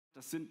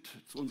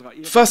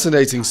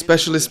Fascinating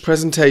specialist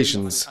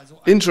presentations,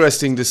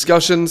 interesting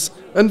discussions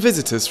and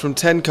visitors from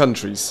 10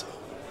 countries.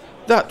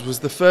 That was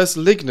the first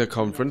LIGNA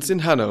Conference in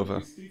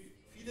Hannover.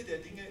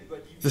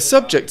 The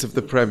subject of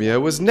the premiere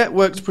was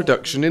networked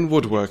production in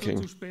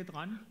woodworking.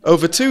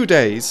 Over 2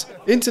 days,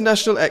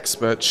 international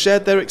experts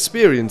shared their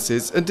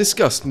experiences and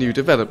discussed new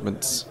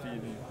developments.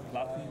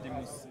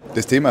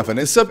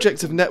 The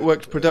subject of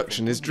networked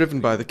production is driven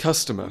by the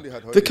customer.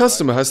 The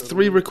customer has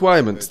 3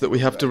 requirements that we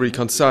have to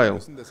reconcile.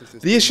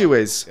 The issue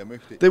is,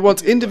 they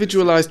want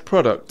individualized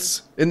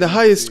products, in the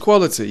highest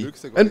quality,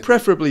 and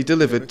preferably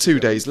delivered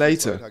 2 days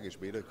later.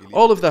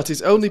 All of that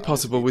is only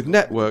possible with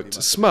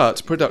networked,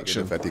 smart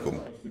production.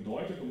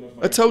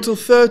 A total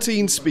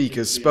 13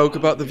 speakers spoke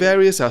about the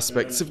various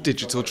aspects of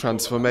digital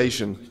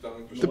transformation.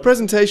 The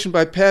presentation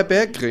by Per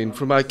Berggren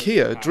from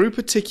IKEA drew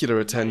particular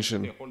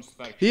attention.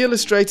 He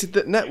illustrated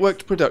that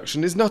networked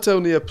production is not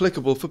only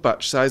applicable for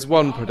batch size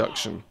 1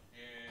 production.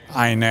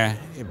 A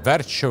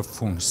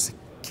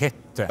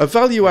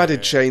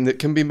value-added chain that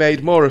can be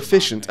made more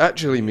efficient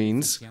actually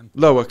means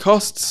lower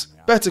costs,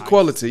 better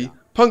quality,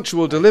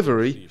 punctual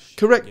delivery,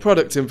 correct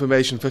product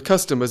information for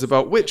customers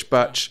about which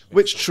batch,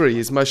 which tree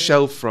is my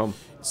shelf from.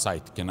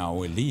 That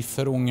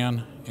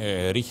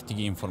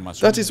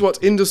is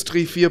what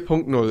Industrie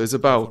 4.0 is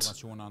about.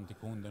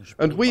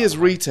 And we as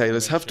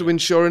retailers have to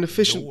ensure an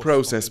efficient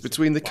process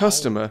between the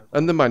customer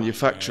and the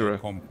manufacturer.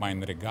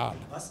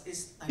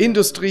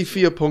 Industrie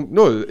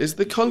 4.0 is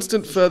the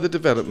constant further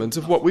development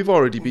of what we've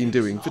already been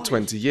doing for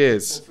 20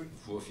 years.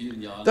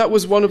 That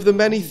was one of the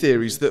many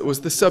theories that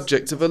was the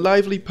subject of a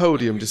lively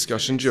podium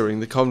discussion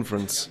during the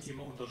conference.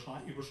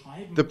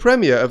 The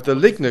premiere of the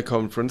LIGNA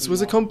Conference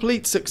was a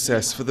complete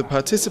success for the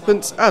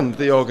participants and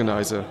the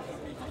organizer.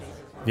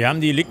 We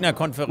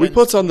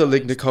put on the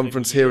LIGNA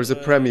Conference here as a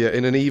premiere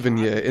in an even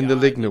year in the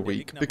LIGNA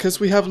week because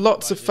we have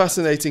lots of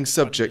fascinating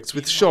subjects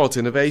with short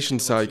innovation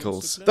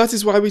cycles. That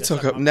is why we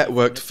took up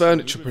networked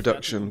furniture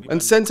production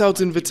and sent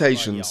out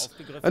invitations,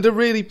 and are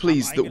really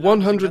pleased that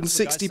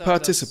 160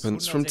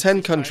 participants from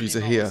 10 countries are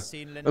here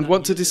and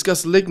want to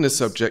discuss LIGNA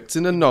subjects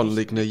in a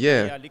non-LIGNA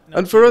year.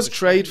 And for us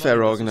trade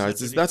fair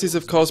organisers, that is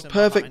of course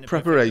perfect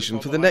preparation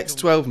for the next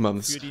 12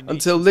 months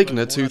until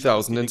LIGNA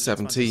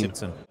 2017.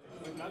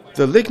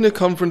 The LIGNA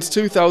Conference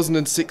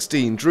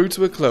 2016 drew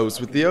to a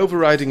close with the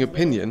overriding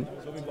opinion: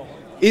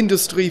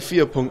 Industrie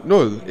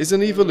 4.0 is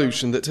an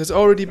evolution that has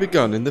already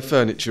begun in the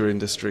furniture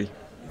industry.